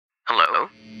Hello?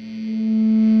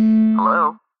 Hello?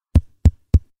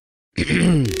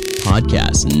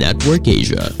 Podcast Network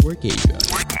Asia.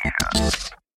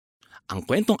 Ang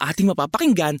kwentong ating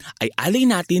mapapakinggan ay alay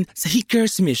natin sa He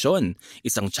Cares Mission,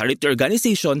 isang charity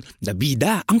organization na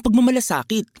bida ang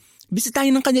pagmamalasakit.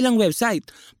 Bisitahin ang kanilang website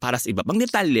para sa iba pang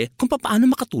detalye kung paano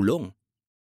makatulong.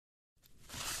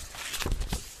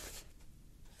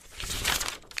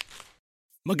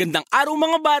 Magandang araw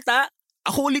mga bata!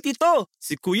 Ako ulit ito,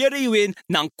 si Kuya Raywin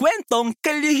ng Kwentong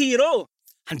Kalihiro.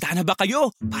 Handa na ba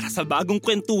kayo para sa bagong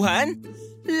kwentuhan?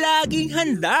 Laging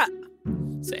handa!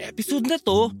 Sa episode na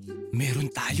to, meron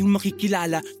tayong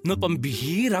makikilala na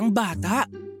pambihirang bata.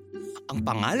 Ang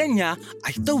pangalan niya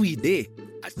ay Tawide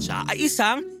at siya ay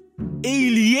isang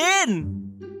alien!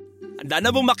 Handa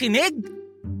na bang makinig?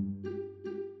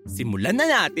 Simulan na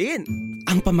natin!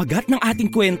 Ang pamagat ng ating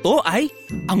kwento ay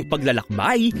ang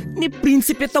paglalakbay ni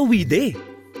Prinsipe Tawide.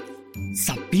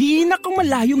 Sa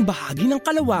pinakamalayong bahagi ng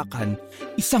kalawakan,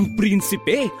 isang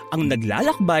prinsipe ang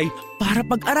naglalakbay para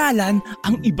pag-aralan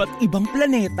ang iba't ibang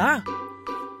planeta.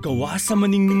 Gawa sa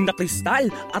maningning na kristal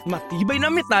at matibay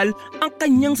na metal ang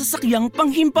kanyang sasakyang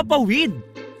panghimpapawid.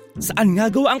 Saan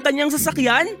nga gawa ang kanyang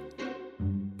sasakyan?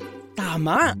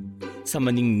 Tama, sa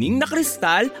maningning na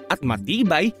kristal at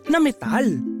matibay na metal.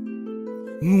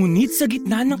 Ngunit sa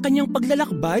gitna ng kanyang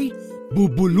paglalakbay,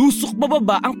 bubulusok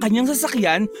bababa ang kanyang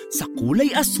sasakyan sa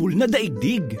kulay asul na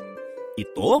daigdig.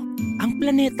 Ito ang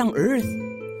planetang Earth.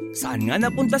 Saan nga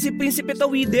napunta si Prinsipe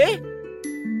Tawide?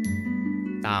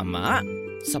 Tama,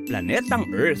 sa planetang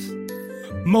Earth.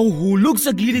 Mahuhulog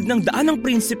sa gilid ng daan ng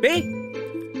prinsipe.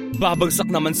 Babagsak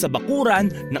naman sa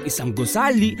bakuran ng isang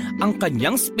gusali ang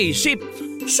kanyang spaceship.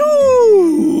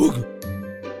 Shoo!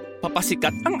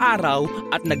 Papasikat ang araw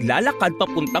at naglalakad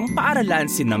papuntang paaralan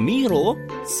si Miro,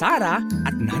 Sarah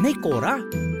at Nanay Cora.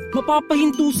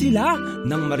 Mapapahinto sila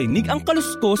nang marinig ang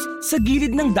kaluskos sa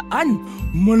gilid ng daan.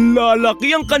 Malalaki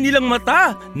ang kanilang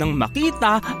mata nang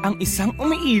makita ang isang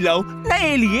umiilaw na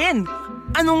alien.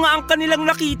 Ano nga ang kanilang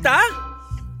nakita?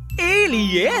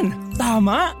 Alien!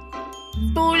 Tama!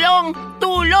 Tulong!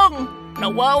 Tulong!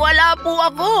 Nawawala po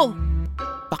ako!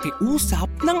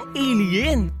 Pakiusap ng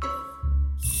alien.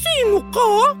 Sino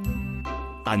ka?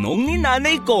 Tanong ni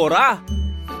Nanay Cora.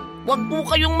 Huwag po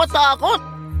kayong matakot.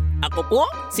 Ako po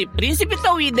si Prinsipe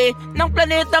Tawide ng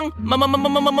planetang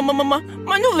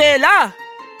Manuvela.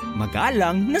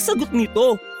 Magalang na sagot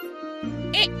nito.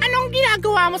 Anong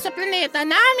ginagawa mo sa planeta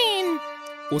namin?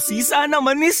 Usisa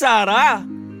naman ni Sarah.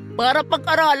 Para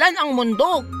pag-aralan ang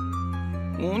mundo.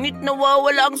 Ngunit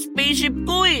nawawala ang spaceship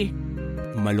ko eh.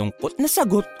 Malungkot na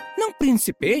sagot ng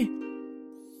prinsipe.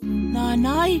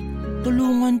 Nanay,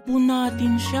 tulungan po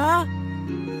natin siya.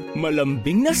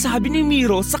 Malambing na sabi ni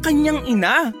Miro sa kanyang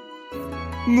ina.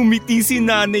 Ngumiti si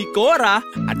Nanay Cora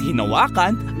at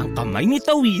hinawakan ang kamay ni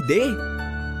Tawide.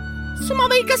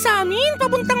 Sumabay ka sa amin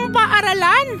papuntang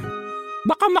paaralan.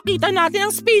 Baka makita natin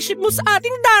ang spaceship mo sa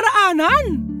ating daraanan.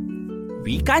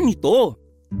 Wika nito.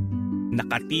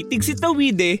 Nakatitig si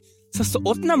Tawide sa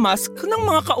suot na mask ng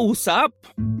mga kausap.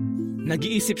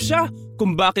 Nag-iisip siya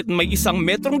kung bakit may 1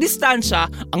 metrong distansya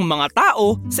ang mga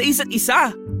tao sa isa't isa.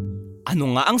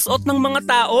 Ano nga ang suot ng mga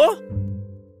tao?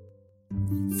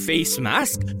 Face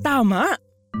mask, tama.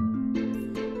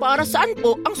 Para saan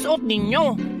po ang suot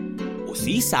ninyo?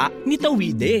 Usisa ni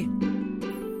Tawide.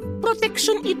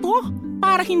 Proteksyon ito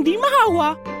para hindi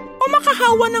mahawa o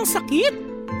makahawa ng sakit.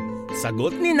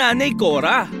 Sagot ni Nanay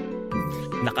Cora.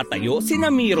 Nakatayo si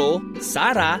Miro,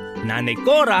 Sarah, Nanay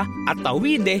Cora at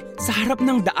Tawide sa harap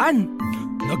ng daan.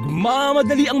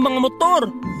 Nagmamadali ang mga motor.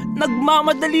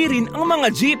 Nagmamadali rin ang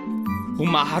mga jeep.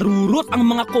 Humaharurot ang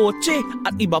mga kotse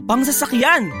at iba pang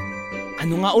sasakyan.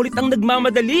 Ano nga ulit ang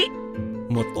nagmamadali?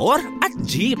 Motor at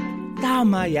jeep.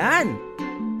 Tama yan.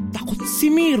 Takot si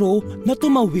Miro na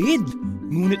tumawid.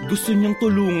 Ngunit gusto niyang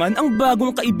tulungan ang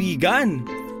bagong kaibigan.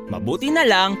 Mabuti na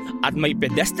lang at may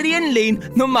pedestrian lane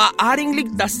na maaaring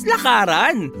ligtas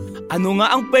lakaran. Ano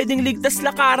nga ang pwedeng ligtas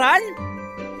lakaran?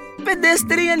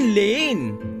 Pedestrian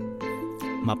lane.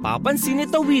 Mapapansin ni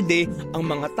Tawide ang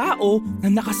mga tao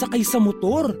na nakasakay sa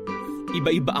motor.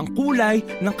 Iba-iba ang kulay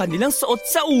ng kanilang suot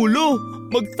sa ulo.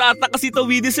 Magtataka si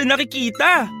Tawide sa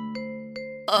nakikita.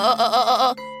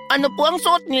 Ano po ang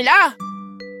suot nila?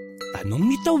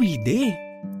 Tanong ni Tawide.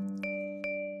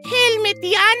 Helmet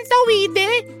yan, Tawide.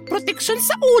 Proteksyon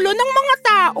sa ulo ng mga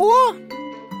tao.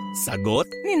 Sagot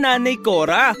ni Nanay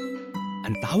Cora.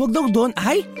 Ang tawag daw doon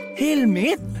ay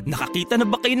helmet. Nakakita na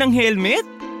ba kayo ng helmet?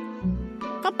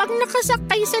 Kapag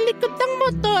nakasakay sa likod ng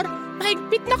motor,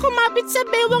 mahigpit na kumapit sa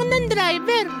bewang ng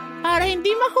driver para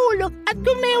hindi mahulog at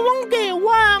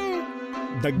gumewang-gewang.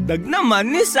 Dagdag naman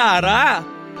ni Sarah.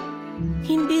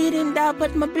 Hindi rin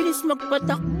dapat mabilis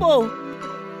magpatakbo.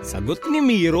 Sagot ni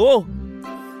Miro.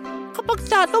 Kapag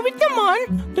tatawid naman,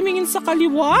 tumingin sa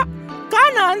kaliwa,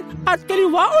 kanan at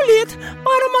kaliwa ulit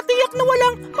para matiyak na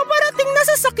walang paparating na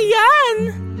sasakyan.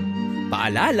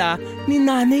 Paalala ni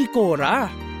Nanay Cora.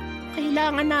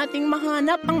 Kailangan nating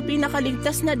mahanap ang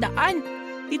pinakaligtas na daan.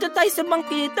 Dito tayo sa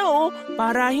bangketa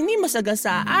para hindi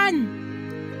masagasaan.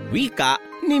 Wika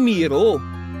ni Miro.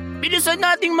 Bilisan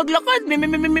nating maglakad,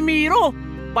 Miro,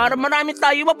 para marami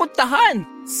tayo mapuntahan.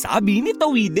 Sabi ni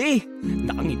Tawide.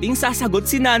 Nakangiting sasagot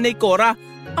si Nanay Cora.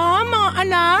 Mga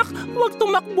anak, huwag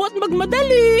tumakbo at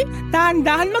magmadali.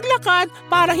 Dahan-dahan maglakad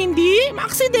para hindi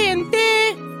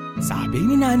maaksidente. Sabi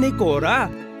ni Nanay Cora.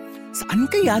 Saan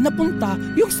kaya napunta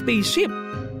yung spaceship?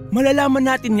 Malalaman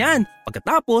natin yan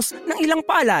pagkatapos ng ilang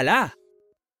paalala.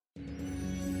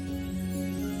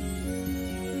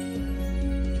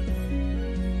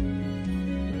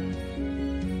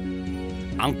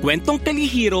 Ang kwentong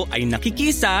Kalihiro ay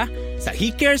nakikisa sa He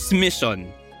Cares Mission.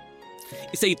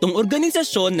 Isa itong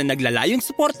organisasyon na naglalayong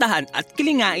suportahan at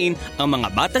kilingain ang mga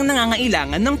batang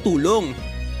nangangailangan ng tulong.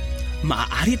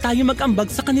 Maaari tayo mag-ambag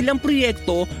sa kanilang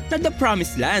proyekto na The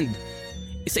Promised Land.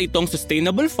 Isa itong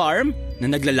sustainable farm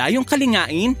na naglalayong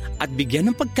kalingain at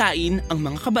bigyan ng pagkain ang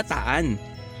mga kabataan.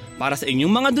 Para sa inyong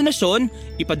mga donasyon,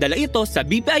 ipadala ito sa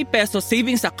BPI Peso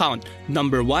Savings Account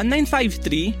number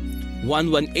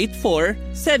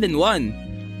 1953-118471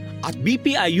 at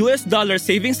BPI US Dollar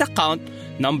Savings Account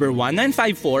number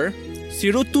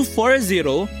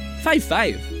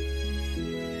 1954-024055.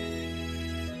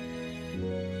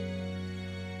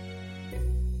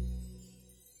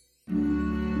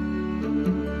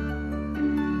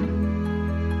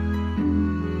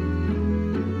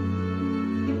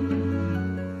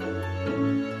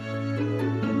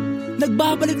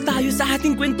 Nagbabalik tayo sa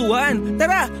ating kwentuhan.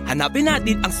 Tara, hanapin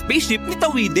natin ang spaceship ni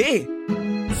Tawide.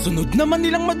 Sunod naman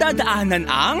nilang madadaanan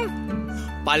ang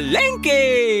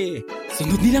palengke.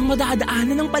 Sunod nilang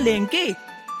madadaanan ang palengke.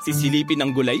 Sisilipin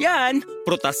ang gulayan,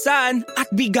 prutasan at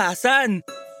bigasan.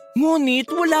 Ngunit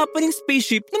wala pa ring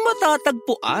spaceship na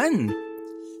matatagpuan.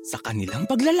 Sa kanilang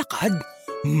paglalakad,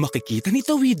 makikita ni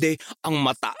Tawide ang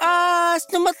mataas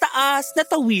na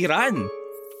tawiran.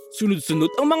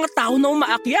 Sunod-sunod ang mga tao na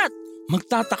umaakyat.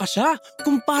 Magtataka siya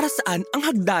kung para saan ang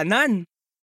hagdanan.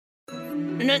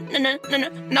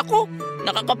 Naku,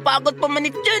 nakakapagod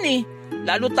pamanik dyan eh.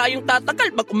 Lalo tayong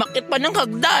tatagal pag umakyat pa ng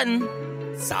hagdan.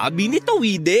 Sabi ni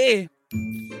Tawide.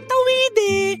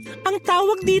 Tawide, ang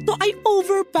tawag dito ay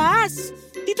overpass.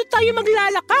 Dito tayo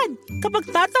maglalakad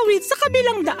kapag tatawid sa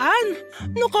kabilang daan.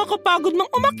 Nakakapagod mang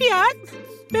umakyat.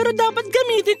 Pero dapat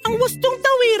gamitin ang wastong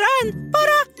tawiran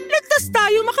para ligtas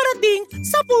tayo makarating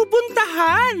sa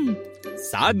pupuntahan.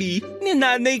 Sabi ni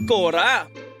Nanay Cora.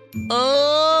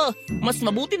 Mas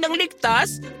mabuti ng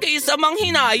ligtas kaysa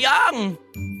manghinayang.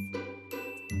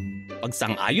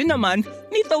 Pagsang-ayon naman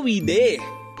ni Tawide.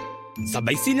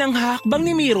 Sabay silang hakbang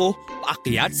ni Miro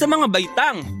paakyat sa mga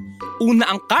baitang. Una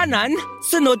ang kanan,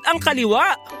 sunod ang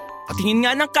kaliwa. Patingin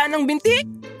nga ng kanang binti.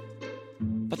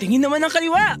 Patingin naman ng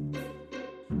kaliwa.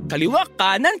 Kaliwa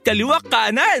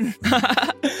kanan.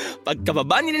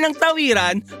 Pagkababa nila ng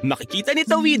tawiran, makikita ni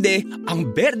Tawide ang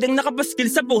berdeng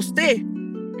nakapaskil sa poste.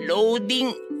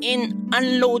 Loading and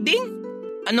unloading?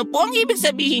 Ano po ang ibig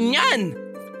sabihin niyan?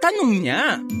 Tanong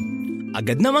niya.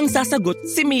 Agad namang sasagot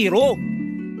si Miro.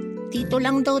 Dito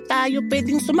lang daw tayo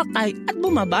pwedeng sumakay at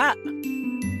bumaba.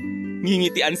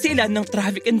 Ngingitian sila ng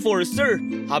traffic enforcer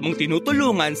habang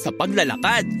tinutulungan sa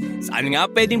paglalakad. Saan nga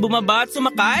pwedeng bumaba at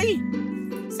sumakay?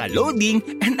 Sa loading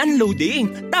and unloading.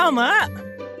 Tama!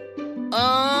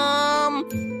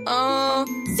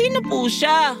 Sino po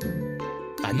siya?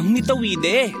 Tanong ni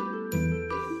Tawide.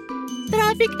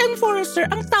 Traffic enforcer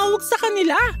ang tawag sa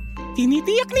kanila.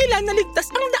 Tinitiyak nila na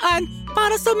ligtas ang daan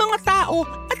para sa mga tao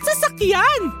at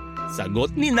sasakyan.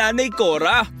 Sagot ni Nanay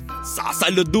Cora.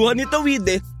 Sasaluduhan ni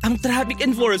Tawide ang traffic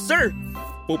enforcer.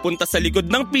 Pupunta sa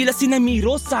likod ng pila sina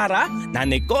Miro, Sarah,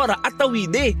 Nanay Cora at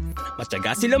Tawide.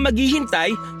 Matyaga silang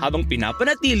maghihintay habang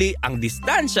pinapanatili ang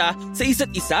distansya sa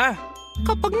isa't isa.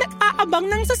 Kapag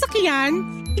nag-aabang ng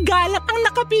sasakyan, igalang ang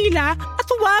nakapila at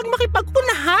huwag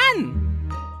makipag-unahan.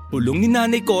 Pulong ni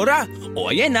Nanay Cora. O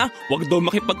ayan huwag daw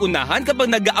makipag-unahan kapag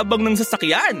nag-aabang ng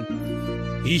sasakyan.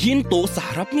 Hihinto sa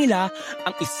harap nila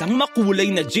ang isang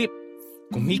makulay na jeep.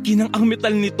 Kumikinang ang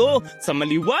metal nito sa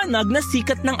maliwanag na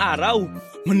sikat ng araw.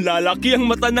 Manlalaki ang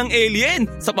mata ng alien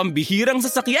sa pambihirang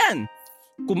sasakyan.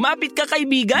 Kumapit ka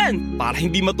kaibigan para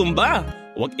hindi matumba.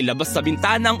 Huwag ilabas sa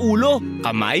bintana ang ulo,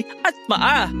 kamay at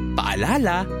paa.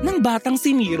 Paalala ng batang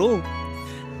si Miro.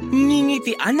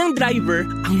 ngingitian ng driver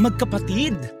ang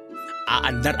magkapatid.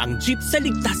 Aandar ang jeep sa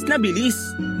ligtas na bilis.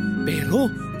 Pero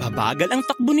babagal ang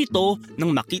takbo nito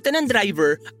nang makita ng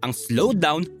driver ang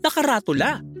slowdown na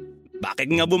karatula. Bakit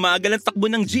nga bumagal ang takbo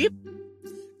ng jeep?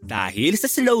 Dahil sa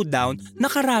slowdown na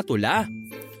karatula.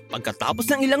 Pagkatapos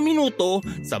ng ilang minuto,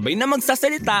 sabay na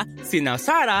magsasalita sina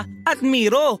Sarah at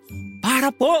Miro.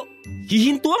 Para po,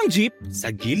 hihinto ang jeep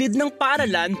sa gilid ng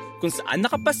paaralan kung saan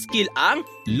nakapaskil ang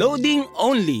loading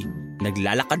only.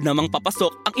 Naglalakad namang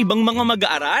papasok ang ibang mga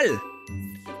mag-aaral.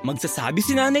 Magsasabi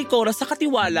si Nanay Cora sa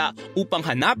katiwala upang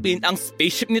hanapin ang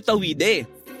spaceship ni Tawide.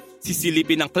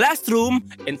 Sisilipin ang classroom,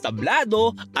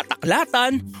 entablado at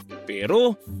aklatan,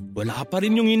 pero wala pa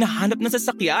rin yung hinahanap na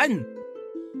sasakyan.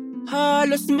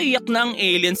 Halos maiyak na ang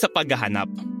alien sa paghahanap.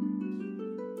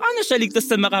 Paano siya ligtas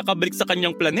na makakabalik sa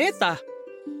kanyang planeta?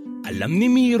 Alam ni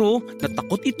Miro na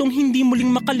takot itong hindi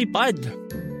muling makalipad.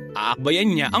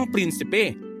 Aakbayan niya ang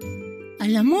prinsipe.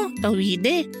 Alam mo,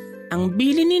 Tawide, ang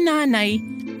bili ni Nanay,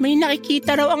 may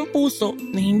nakikita raw ang puso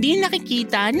na hindi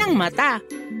nakikita ng mata.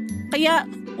 Kaya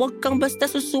huwag kang basta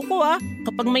susuko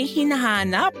kapag may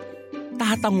hinahanap.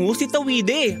 Tatango si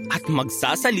Tawide at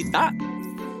magsasalita.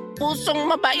 Pusong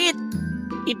mabait,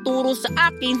 ituro sa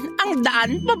akin ang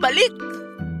daan pabalik.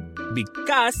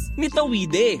 Bigkas ni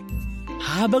Tawide.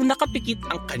 Habang nakapikit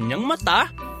ang kanyang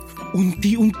mata,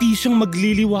 unti-unti siyang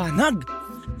magliliwanag.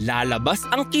 Lalabas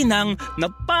ang kinang na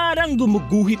parang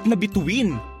gumuguhit na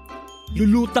bituin.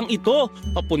 Lulutang ito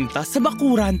papunta sa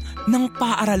bakuran ng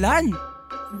paaralan.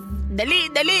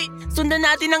 Dali, sundan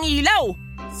natin ang ilaw,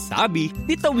 sabi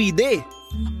ni Tawide.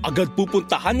 Agad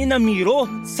pupuntahan ni Miro,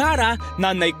 Sarah,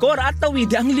 Nanay Cora at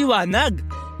Tawide ang liwanag.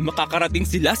 Makakarating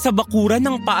sila sa bakuran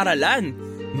ng paaralan.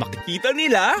 Makikita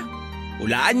nila,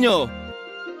 hulaan nyo.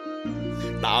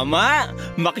 Tama,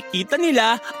 makikita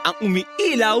nila ang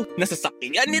umiilaw na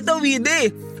sasakyan ni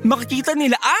Tawide. Makikita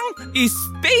nila ang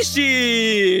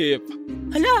spaceship.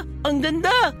 Hala, ang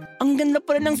ganda. Ang ganda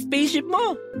pala ng spaceship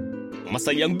mo.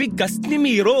 Masayang bigkas ni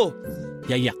Miro.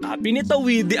 Yayakapin ni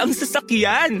Tawide ang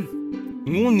sasakyan.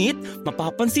 Ngunit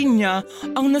mapapansin niya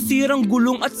ang nasirang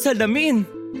gulong at salamin.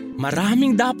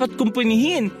 Maraming dapat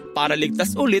kumpunihin para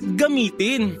ligtas ulit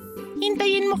gamitin.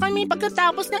 Hintayin mo kami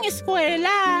pagkatapos ng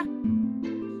eskwela.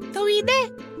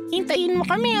 Tawide, hintayin mo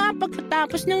kami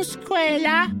pagkatapos ng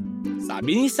eskwela,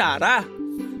 sabi ni Sarah.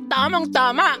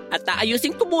 Tamang-tama at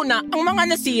aayusin ko muna ang mga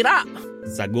nasira,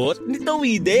 sagot ni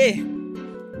Tawide.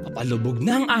 Papalubog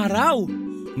na ang araw.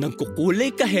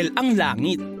 Nagkukulay kahel ang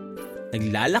langit.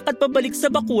 Naglalakad pabalik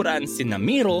sa bakuran si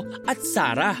Miro at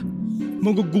Sarah.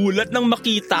 Magugulat nang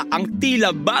makita ang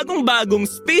tila bagong-bagong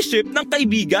spaceship ng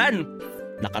kaibigan.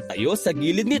 Nakatayo sa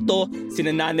gilid nito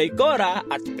sina Nanay Cora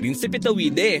at Prinsipe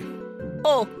Tawide.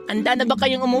 Oh, handa na ba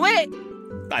kayong umuwi?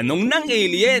 Tanong ng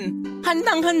alien.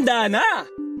 Handang-handa na,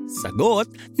 sagot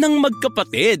ng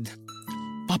magkapatid.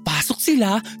 Papasok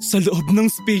sila sa loob ng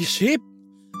spaceship.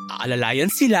 Aalalayan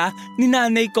sila ni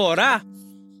Nanay Cora.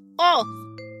 Oh,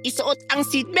 isuot ang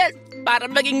seatbelt para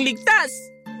maging ligtas.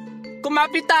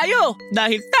 Kumapit tayo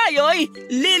dahil tayo'y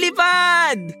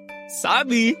lilipad,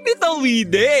 sabi ni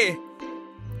Tawide.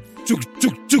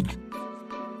 Tsug!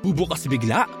 Bubukas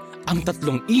bigla ang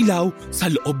tatlong ilaw sa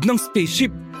loob ng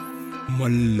spaceship.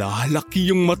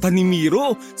 Malalaki yung mata ni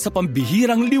Miro sa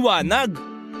pambihirang liwanag.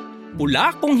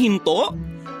 Pula kung hinto,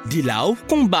 dilaw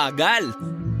kung bagal,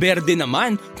 berde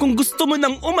naman kung gusto mo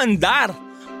nang umandar.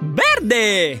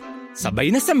 Berde!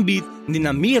 Sabay na sambit ni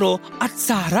Miro at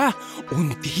Sarah.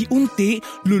 Unti-unti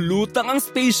lulutang ang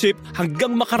spaceship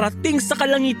hanggang makarating sa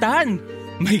kalangitan.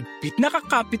 Mahigpit na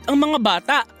kakapit ang mga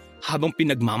bata habang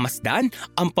pinagmamasdan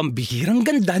ang pambihirang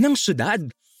ganda ng syudad.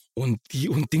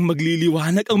 Unti-unting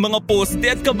magliliwanag ang mga poste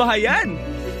at kabahayan.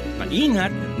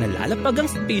 Maingat na lalapag ang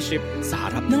spaceship sa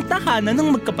harap ng tahanan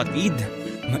ng magkapatid.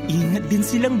 Maingat din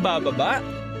silang bababa.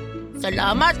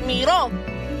 Salamat, Miro,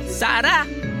 Sarah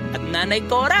at Nanay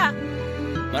Cora.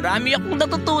 Marami akong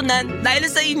natutunan dahil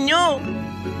sa inyo.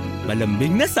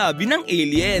 Malambing na sabi ng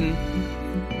alien.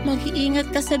 Mag-iingat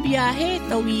ka sa biyahe,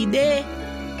 Tawide,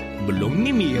 bulong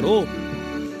ni Miro.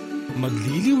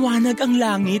 Magliliwanag ang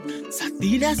langit sa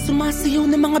tila sumasayaw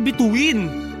na mga bituin.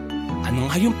 Ano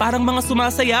nga yung parang mga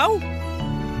sumasayaw?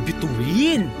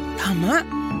 Bituin, tama.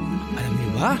 Alam niyo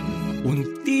ba,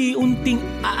 unti-unting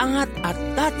aangat at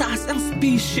tataas ang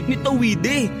spaceship ni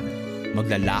Tawide.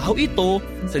 Maglalahaw ito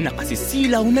sa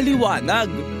nakasisilaw na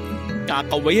liwanag.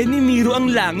 Kakawayan ni Miro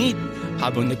ang langit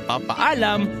habang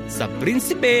nagpapaalam sa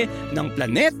prinsipe ng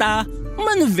planeta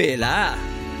Manuvela.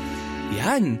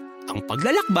 Yan ang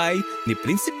paglalakbay ni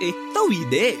Prinsipe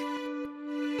Tawide.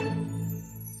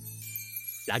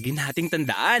 Lagi nating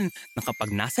tandaan na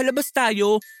kapag nasa labas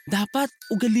tayo, dapat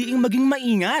ugaliing maging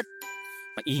maingat.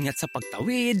 Maingat sa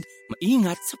pagtawid,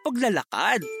 maingat sa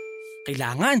paglalakad.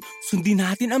 Kailangan sundin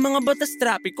natin ang mga batas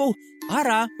trapiko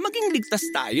para maging ligtas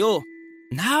tayo.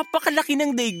 Napakalaki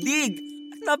ng daigdig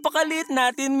at napakaliit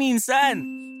natin minsan.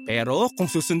 Pero kung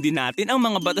susundin natin ang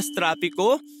mga batas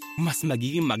trapiko, mas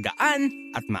magiging magaan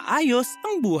at maayos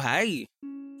ang buhay.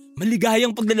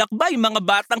 Maligayang paglalakbay mga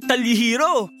batang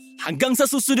talihiro! Hanggang sa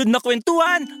susunod na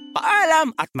kwentuhan, paalam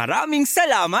at maraming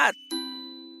salamat!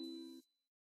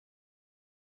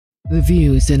 The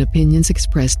views and opinions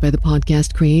expressed by the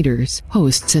podcast creators,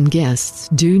 hosts, and guests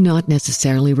do not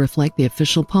necessarily reflect the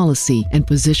official policy and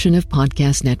position of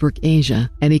Podcast Network Asia.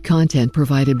 Any content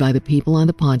provided by the people on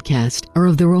the podcast are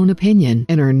of their own opinion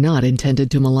and are not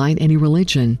intended to malign any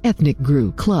religion, ethnic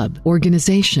group, club,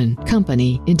 organization,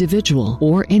 company, individual,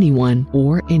 or anyone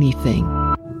or anything.